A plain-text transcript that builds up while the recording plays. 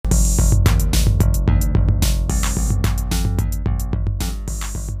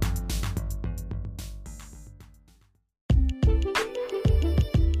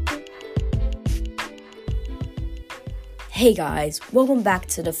Hey guys, welcome back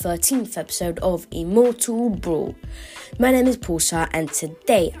to the 13th episode of Immortal Brawl. My name is Pulsar and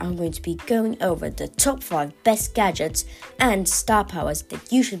today I'm going to be going over the top 5 best gadgets and star powers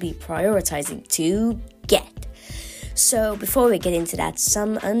that you should be prioritizing to get. So before we get into that,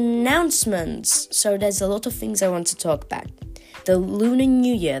 some announcements. So there's a lot of things I want to talk about. The Lunar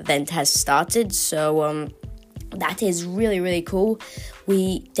New Year event has started, so that is really cool.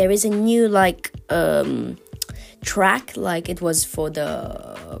 There is a new track like it was for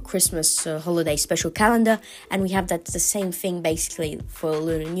the Christmas holiday special calendar, and we have the same thing basically for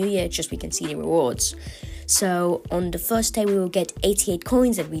Lunar New Year, just we can see the rewards. So on the first day we will get 88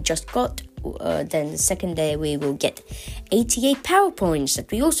 coins that we just got, then the second day we will get 88 power points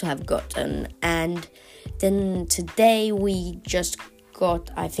that we also have gotten, and then today we just got,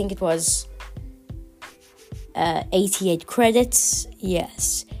 I think it was 88 credits,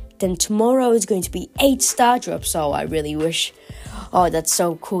 yes. Then tomorrow is going to be 8 star drops. Oh, I really wish. Oh, that's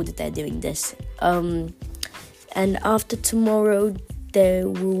so cool that they're doing this. And after tomorrow, there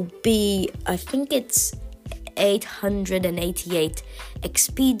will be, I think it's 888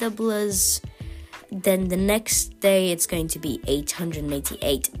 XP doublers. Then the next day, it's going to be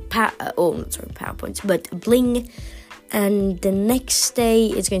 888 power points, but bling. And the next day,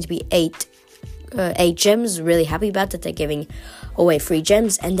 it's going to be 8 gems. Really happy about that. They're giving away 3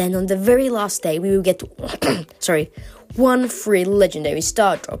 gems, and then on the very last day we will get 1 free legendary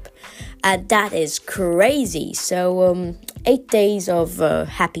star drop, and that is crazy. So 8 days of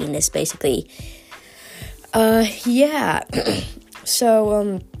happiness basically.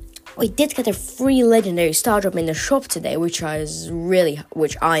 So we did get a free legendary star drop in the shop today, which I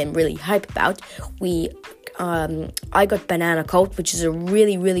am really hyped about. I got banana coat, which is a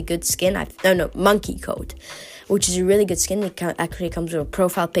really good skin. Monkey coat, which is a really good skin. It actually comes with a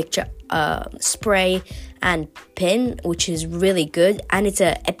profile picture, spray, and pin, which is really good. And it's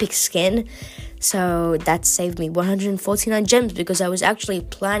an epic skin. So that saved me 149 gems because I was actually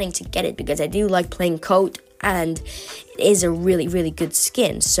planning to get it because I do like playing coat and it is a really good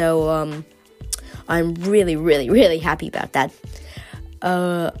skin. So I'm really happy about that.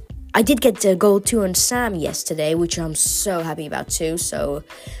 I did get gold 2 on Sam yesterday, which I'm so happy about too. So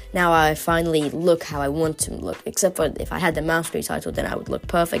now I finally look how I want to look. Except for if I had the mouse title, then I would look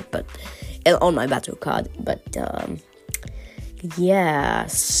perfect. But on my battle card. But yeah.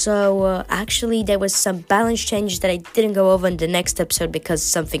 So actually, there was some balance changes that I didn't go over in the next episode because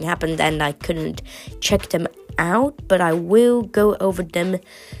something happened and I couldn't check them out. But I will go over them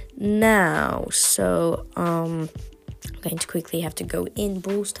now. So I'm going to quickly have to go in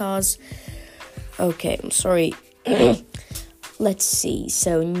Brawl Stars. Okay, I'm sorry. Let's see.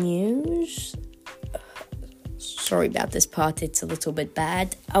 So news. Sorry about this part. It's a little bit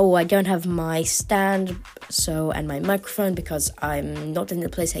bad. Oh, I don't have my stand and my microphone because I'm not in the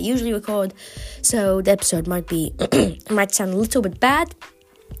place I usually record. So the episode might sound a little bit bad.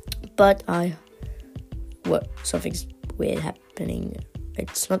 But something's weird happening.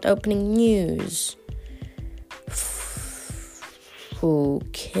 It's not opening news.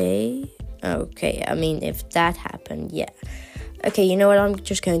 Okay, I mean, if that happened, yeah. Okay, you know what, I'm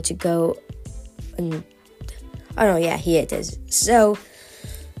just going to go and... Oh, no, yeah, here it is. So,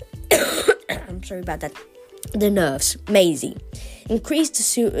 I'm sorry about that. The nerfs, Maisie. Increased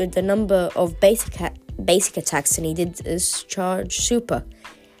the number of basic attacks needed to charge super.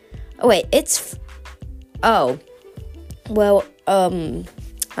 Oh, wait,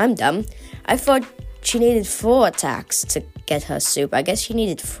 I'm dumb. I thought she needed 4 attacks to get her super. I guess she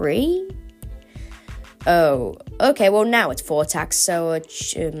needed 3? Oh, okay, well now it's 4 attacks, so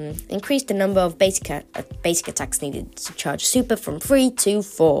increase the number of basic attacks needed to charge super from 3 to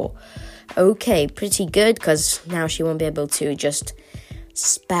 4. Okay, pretty good, because now she won't be able to just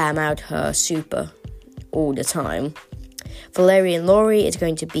spam out her super all the time. Valerie and Laurie is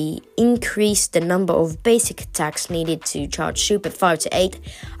going to be increase the number of basic attacks needed to charge super 5 to 8.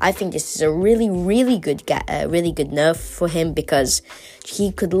 I think this is a really good nerf for him because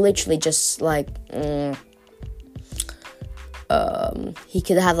he could literally just he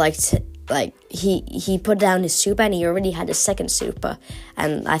could have he put down his super and he already had a second super,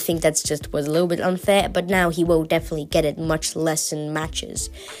 and I think that's just was a little bit unfair, but now he will definitely get it much less in matches.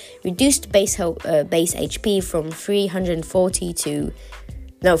 Reduced base HP from 3,400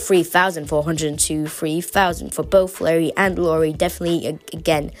 to 3,000 for both Larry and Laurie. Definitely,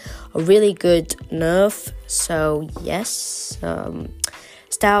 again, a really good nerf. So, yes.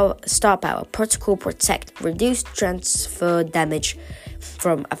 Star Power, Protocol Protect. Reduced transfer damage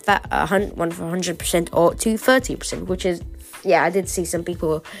from 100% or to 30%, which is yeah, I did see some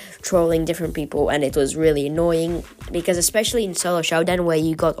people trolling different people, and it was really annoying because especially in Solo Showdown where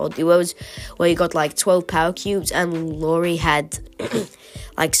you got all duos, where you got like 12 power cubes and Lori had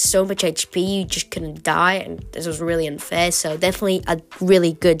like so much HP you just couldn't die, and this was really unfair. So definitely a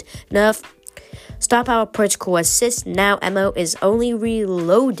really good nerf. Star Power Protocol Assist, now ammo is only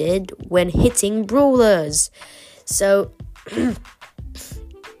reloaded when hitting brawlers. So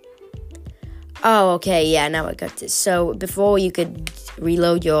oh, okay, yeah, now I got this. So before you could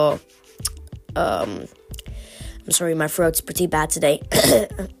reload your I'm sorry, my throat's pretty bad today.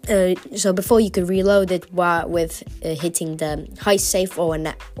 So before you could reload it with hitting the high safe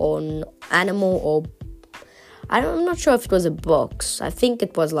on animal, or I'm not sure if it was a box. I think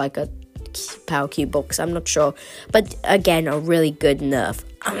it was like a power cube box. I'm not sure, but again, a really good nerf.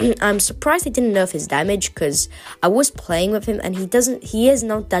 I'm surprised they didn't nerf his damage because I was playing with him and he is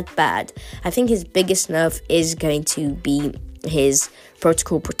not that bad. I think his biggest nerf is going to be his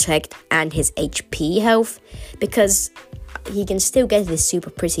Protocol Protect and his HP health, because he can still get this super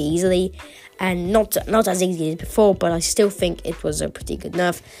pretty easily, and not as easy as before, but I still think it was a pretty good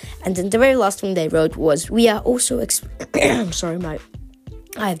nerf. And then the very last thing they wrote was, we are also I'm sorry,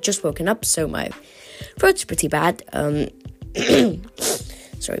 I have just woken up, so my throat's pretty bad.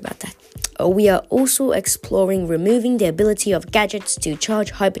 Sorry about that. We are also exploring removing the ability of gadgets to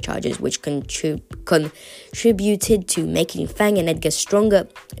charge hypercharges, which contributed to making Fang and Edgar stronger,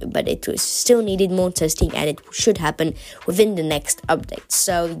 but it was still needed more testing, and it should happen within the next update.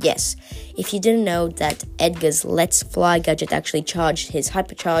 So yes, if you didn't know that Edgar's Let's Fly gadget actually charged his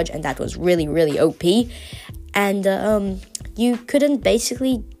hypercharge, and that was really, really OP, and you couldn't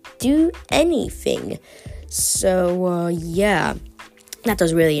basically do anything. So yeah. That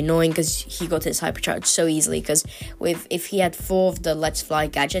was really annoying because he got his hypercharge so easily. Because if he had 4 of the Let's Fly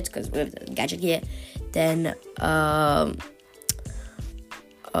gadgets, because with the gadget here, then I'm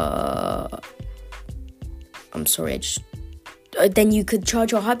sorry, then you could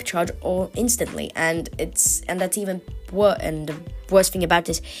charge your hypercharge or instantly, and that's even worse. And the worst thing about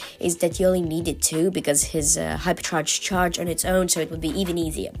this is that you only needed 2 because his hypercharge charged on its own, so it would be even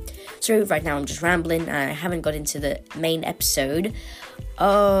easier. So right now I'm just rambling. I haven't got into the main episode.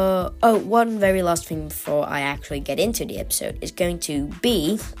 One very last thing before I actually get into the episode is going to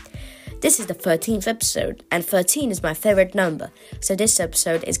be, this is the 13th episode, and 13 is my favorite number. So this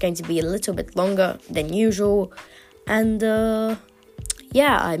episode is going to be a little bit longer than usual, and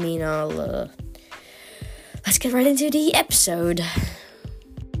yeah, I mean, let's get right into the episode.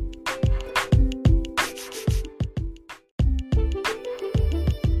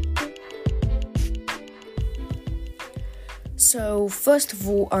 So first of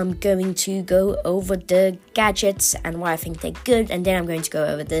all, I'm going to go over the gadgets and why I think they're good, and then I'm going to go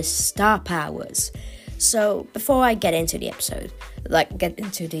over the star powers. So before I get into the episode, get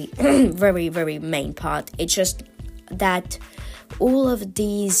into the very, very main part, it's just that all of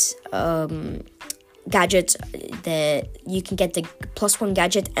these gadgets, you can get the +1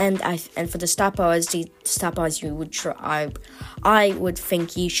 gadget, and for the star powers, you would try. I would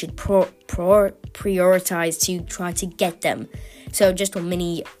think you should prioritize to try to get them. So just a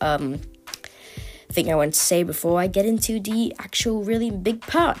mini thing I want to say before I get into the actual really big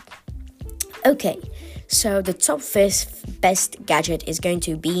part. Okay, so the top 5th best gadget is going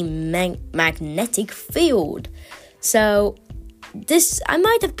to be magnetic field. So this, I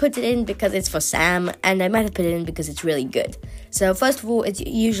might have put it in because it's for Sam, and I might have put it in because it's really good. So first of all, it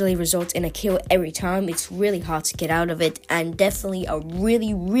usually results in a kill every time. It's really hard to get out of it, and definitely a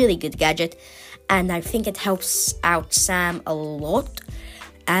really, really good gadget. And I think it helps out Sam a lot.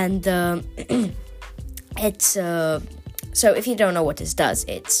 And it's so if you don't know what this does,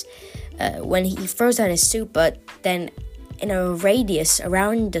 it's when he throws out his super, then in a radius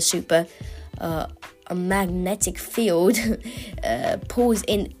around the super, a magnetic field pulls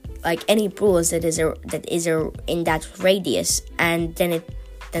in like any brawlers that is in that radius, and then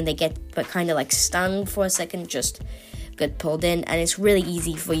they get kind of like stunned for a second, just get pulled in, and it's really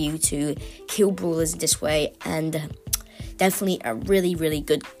easy for you to kill brawlers this way, and definitely a really, really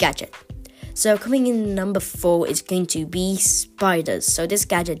good gadget. So coming in number 4 is going to be spiders. So this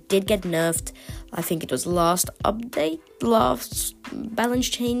gadget did get nerfed. I think it was last balance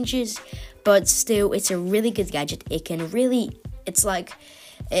changes, but still, it's a really good gadget. It can,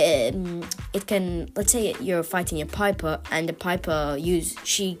 let's say you're fighting a Piper, and the Piper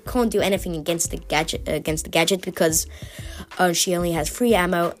she can't do anything against the gadget because she only has 3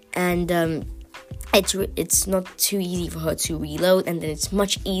 ammo, and it's not too easy for her to reload, and then it's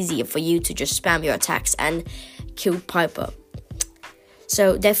much easier for you to just spam your attacks and kill Piper.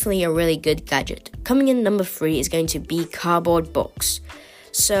 So definitely a really good gadget. Coming in number 3 is going to be cardboard box.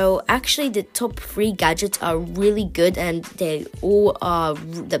 So actually the top 3 gadgets are really good, and they all are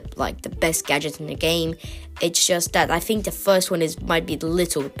the best gadgets in the game. It's just that I think the first one might be a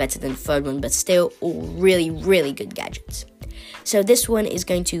little bit better than the third one, but still all really, really good gadgets. So this one is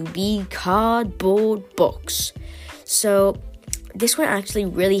going to be cardboard box. So this one actually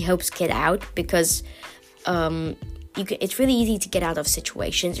really helps get out because it's really easy to get out of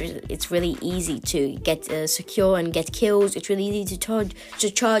situations. It's really easy to get secure and get kills. It's really easy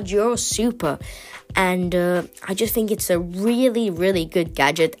to charge your super, and I just think it's a really, really good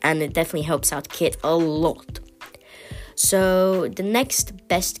gadget, and it definitely helps out Kit a lot. So the next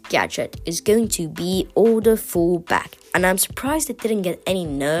best gadget is going to be Order Fall Back, and I'm surprised it didn't get any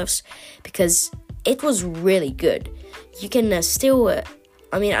nerfs because it was really good. You can still,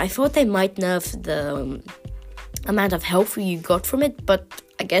 I thought they might nerf the amount of health you got from it, but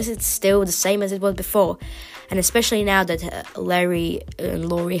I guess it's still the same as it was before, and especially now that Larry and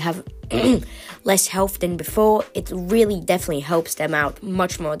Lori have less health than before, it really definitely helps them out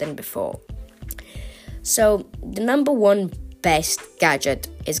much more than before. So the number 1 best gadget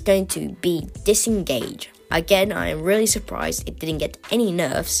is going to be Disengage. Again, I am really surprised it didn't get any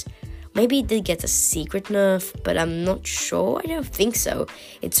nerfs. Maybe it did get a secret nerf, but I'm not sure. I don't think so.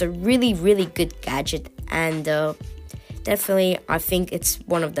 It's a really, really good gadget, and definitely I think it's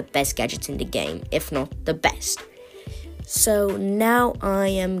one of the best gadgets in the game, if not the best. So now I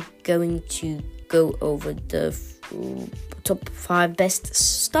am going to go over the top 5 best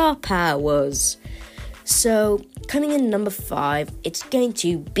star powers. So coming in number 5, it's going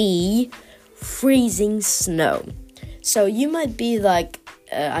to be Freezing Snow. So you might be like,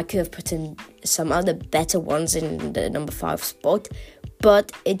 I could have put in some other better ones in the number 5 spot,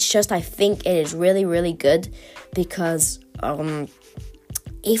 but it's just I think it is really, really good because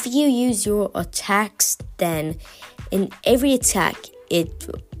if you use your attacks, then in every attack it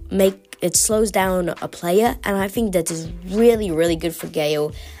slows down a player, and I think that is really, really good for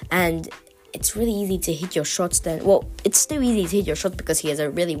Gale, and it's really easy to hit your shots then. Well, it's still easy to hit your shot because he has a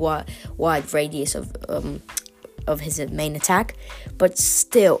really wide radius of his main attack, but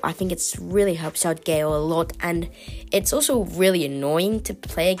still I think it's really helps out Gale a lot, and it's also really annoying to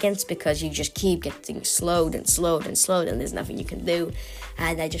play against because you just keep getting slowed and there's nothing you can do,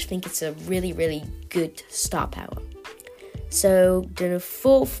 and I just think it's a really, really good star power. So the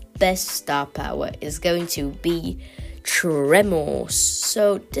 4th best star power is going to be Tremors.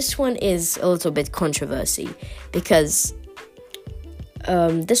 So this one is a little bit controversy because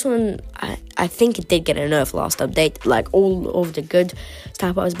this one, I think it did get a nerf last update, like all of the good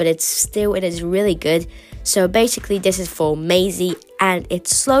star powers, but it is really good. So basically this is for Maisie, and it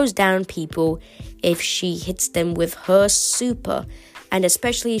slows down people if she hits them with her super, and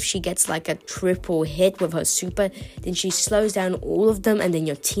especially if she gets like a triple hit with her super, then she slows down all of them, and then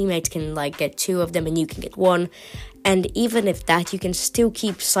your teammates can like get 2 of them and you can get 1. And even if that, you can still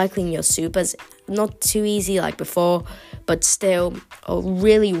keep cycling your supers. Not too easy like before, but still a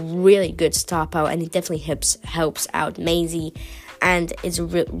really, really good star power, and it definitely helps out Maisie, and it's a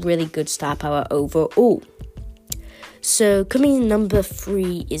really good star power overall. So coming in number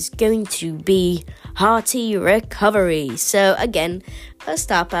 3 is going to be Hearty Recovery. So again, a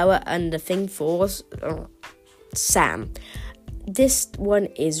star power and the thing for Sam. This one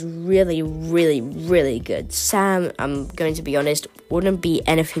is really, really, really good. Sam, I'm going to be honest, wouldn't be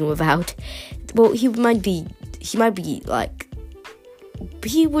anything without. Well, he would be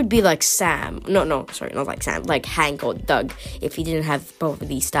like Sam. Not like Sam, like Hank or Doug, if he didn't have both of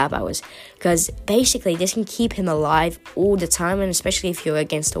these star powers. Because basically, this can keep him alive all the time, and especially if you're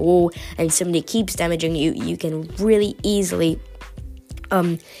against a wall and somebody keeps damaging you, you can really easily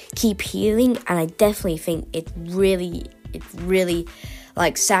keep healing. And I definitely think it really,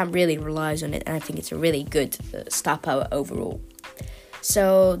 like Sam really relies on it, and I think it's a really good star power overall.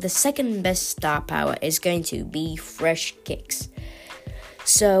 So the second best star power is going to be Fresh Kicks.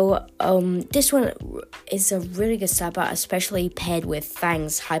 So this one is a really good star power, especially paired with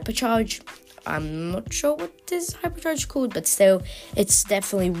Fang's Hypercharge. I'm not sure what this Hypercharge is called, but still, it's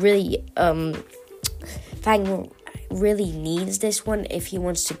definitely really Fang really needs this one if he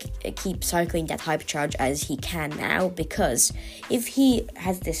wants to keep cycling that Hypercharge as he can now, because if he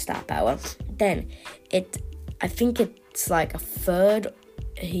has this star power, then I think it's like a third.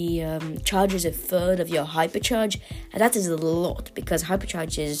 He charges a third of your Hypercharge, and that is a lot because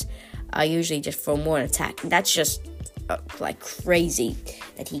Hypercharges are usually just from one attack. That's just like crazy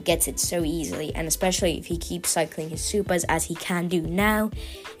that he gets it so easily, and especially if he keeps cycling his supers as he can do now,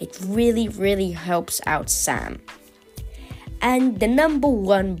 it really, really helps out Sam. And the number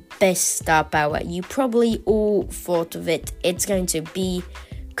one best star power, you probably all thought of it. It's going to be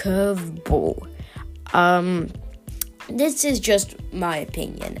curveball. This is just my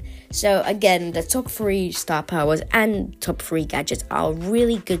opinion. So again, the top 3 star powers and top 3 gadgets are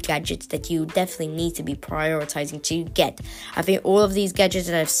really good gadgets that you definitely need to be prioritizing to get. I think all of these gadgets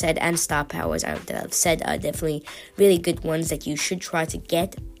that I've said and star powers that I've said are definitely really good ones that you should try to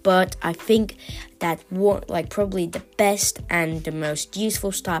get. But I think that probably the best and the most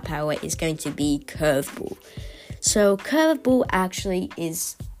useful star power is going to be curveball. So curveball actually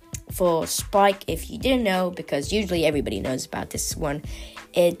is for Spike, if you didn't know, because usually everybody knows about this one.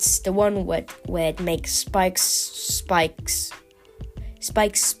 It's the one where it makes spikes,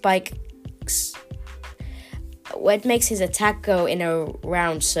 where it makes his attack go in a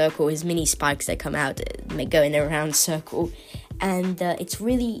round circle. His mini spikes that come out may go in a round circle, and it's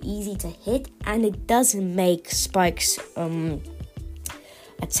really easy to hit, and it doesn't make Spike's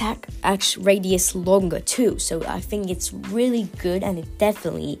attack radius longer too. So I think it's really good, and it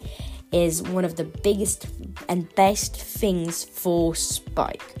definitely is one of the biggest and best things for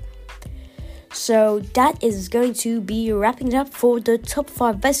Spike. So that is going to be wrapping it up for the top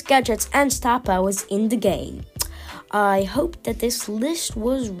 5 best gadgets and star powers in the game. I hope that this list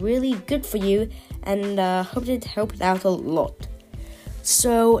was really good for you, and hope it helped out a lot.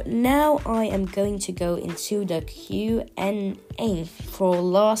 So now I am going to go into the Q&A for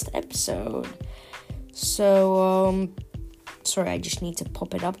last episode. So, sorry, I just need to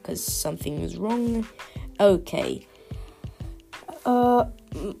pop it up because something is wrong. Okay. My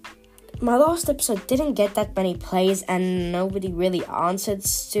last episode didn't get that many plays and nobody really answered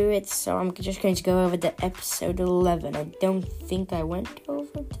to it, so I'm just going to go over the episode 11. I don't think I went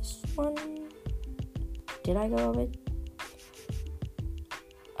over this one. Did I go over it?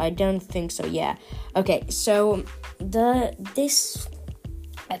 I don't think so, yeah. Okay, so this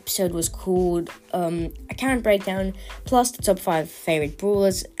episode was called Account Breakdown, plus the top 5 favorite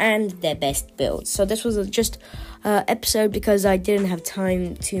brawlers and their best builds. So this was just episode because I didn't have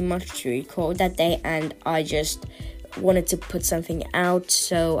time too much to record that day, and I just wanted to put something out,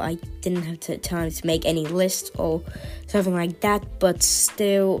 so I didn't have time to make any lists or something like that, but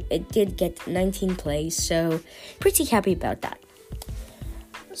still, it did get 19 plays, so pretty happy about that.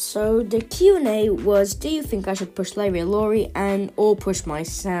 So the Q&A was, do you think I should push Larry or Laurie or push my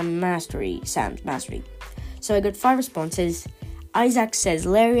Sam's Mastery? So I got 5 responses. Isaac says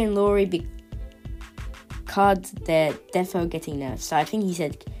Larry and Laurie because they're defo getting nerfs. So I think he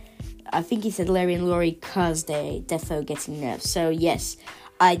said Larry and Laurie because they're defo getting nerfs. So yes,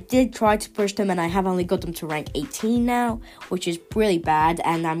 I did try to push them, and I have only got them to rank 18 now, which is really bad,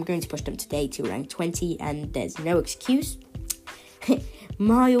 and I'm going to push them today to rank 20, and there's no excuse.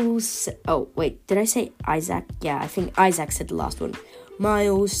 Miles, oh wait, did I say Isaac? Yeah, I think Isaac said the last one.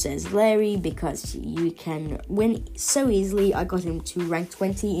 Miles says Larry because you can win so easily. I got him to rank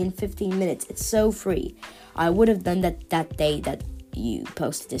 20 in 15 minutes. It's so free. I would have done that day that you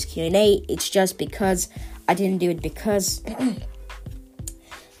posted this Q&A. It's just because I didn't do it because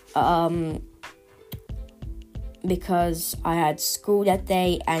I had school that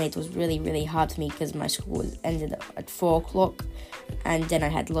day, and it was really, really hard for me because my school ended at 4 o'clock, and then I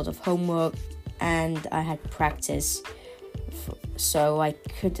had a lot of homework, and I had practice, so I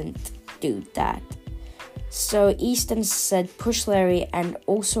couldn't do that. So Easton said push Larry, and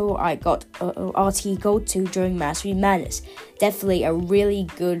also I got RT Gold 2 during Mastery Madness. Definitely a really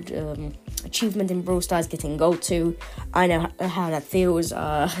good achievement in Brawl Stars, getting Gold 2. I know how that feels.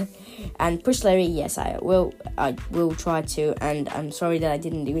 And push Larry, yes, I will try to, and I'm sorry that I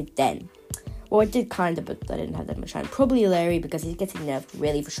didn't do it then. Well, I did kind of, but I didn't have that much time. Probably Larry, because he's getting nerfed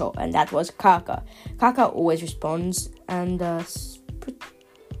really for sure, and that was Kaka. Kaka always responds, and,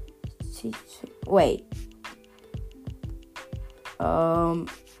 wait.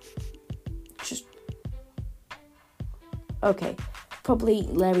 Okay. Probably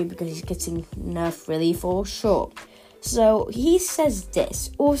Larry, because he's getting nerfed really for sure. So, he says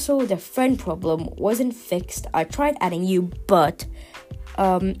this. Also, the friend problem wasn't fixed. I tried adding you, but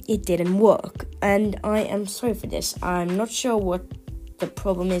it didn't work, and I am sorry for this. I'm not sure what the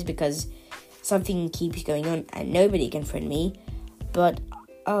problem is because something keeps going on and nobody can friend me, but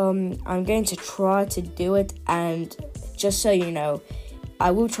I'm going to try to do it, and just so you know,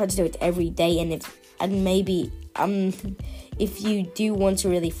 I will try to do it every day, and maybe if you do want to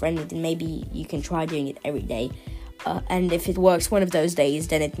really friend me, then maybe you can try doing it every day, and if it works one of those days,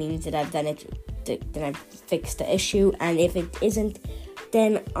 then it means that I've done it, then I've fixed the issue, and if it isn't,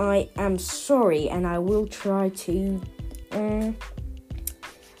 then I am sorry, and I will try to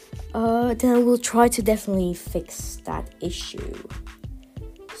then we'll try to definitely fix that issue.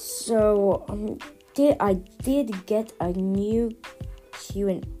 So, I did get a new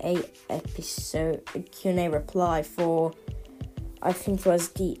Q&A episode, Q&A reply for, I think it was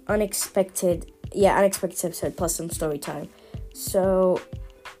the unexpected episode plus some story time. So,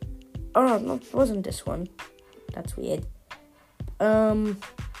 oh no, it wasn't this one. That's weird.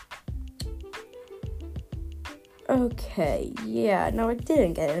 Okay, yeah, no, I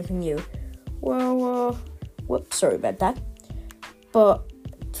didn't get anything new. Well, whoops, sorry about that. But,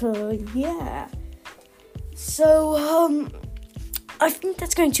 yeah. So, I think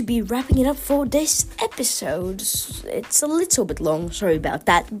that's going to be wrapping it up for this episode. It's a little bit long, sorry about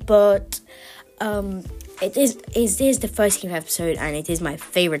that, but, it is the first episode, and it is my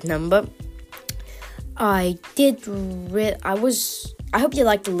favorite number. I hope you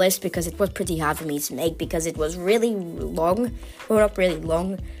liked the list, because it was pretty hard for me to make, because it was really long. Well, not really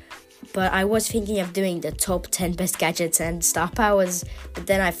long, but I was thinking of doing the top 10 best gadgets and star powers, but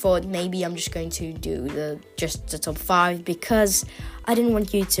then I thought maybe I'm just going to do just the top 5, because I didn't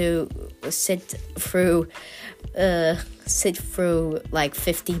want you to sit through like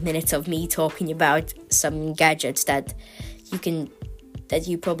 50 minutes of me talking about some gadgets that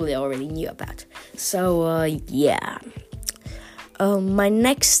you probably already knew about. So, yeah. My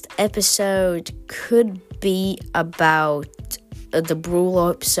next episode could be about the Brawl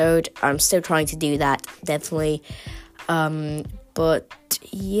episode. I'm still trying to do that, definitely. But,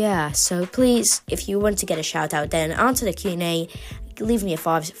 yeah. So, please, if you want to get a shout-out, then answer the Q&A. Leave me a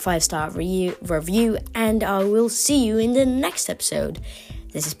 5-star review, and I will see you in the next episode.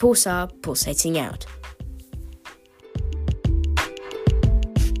 This is Pulsar, pulsating out.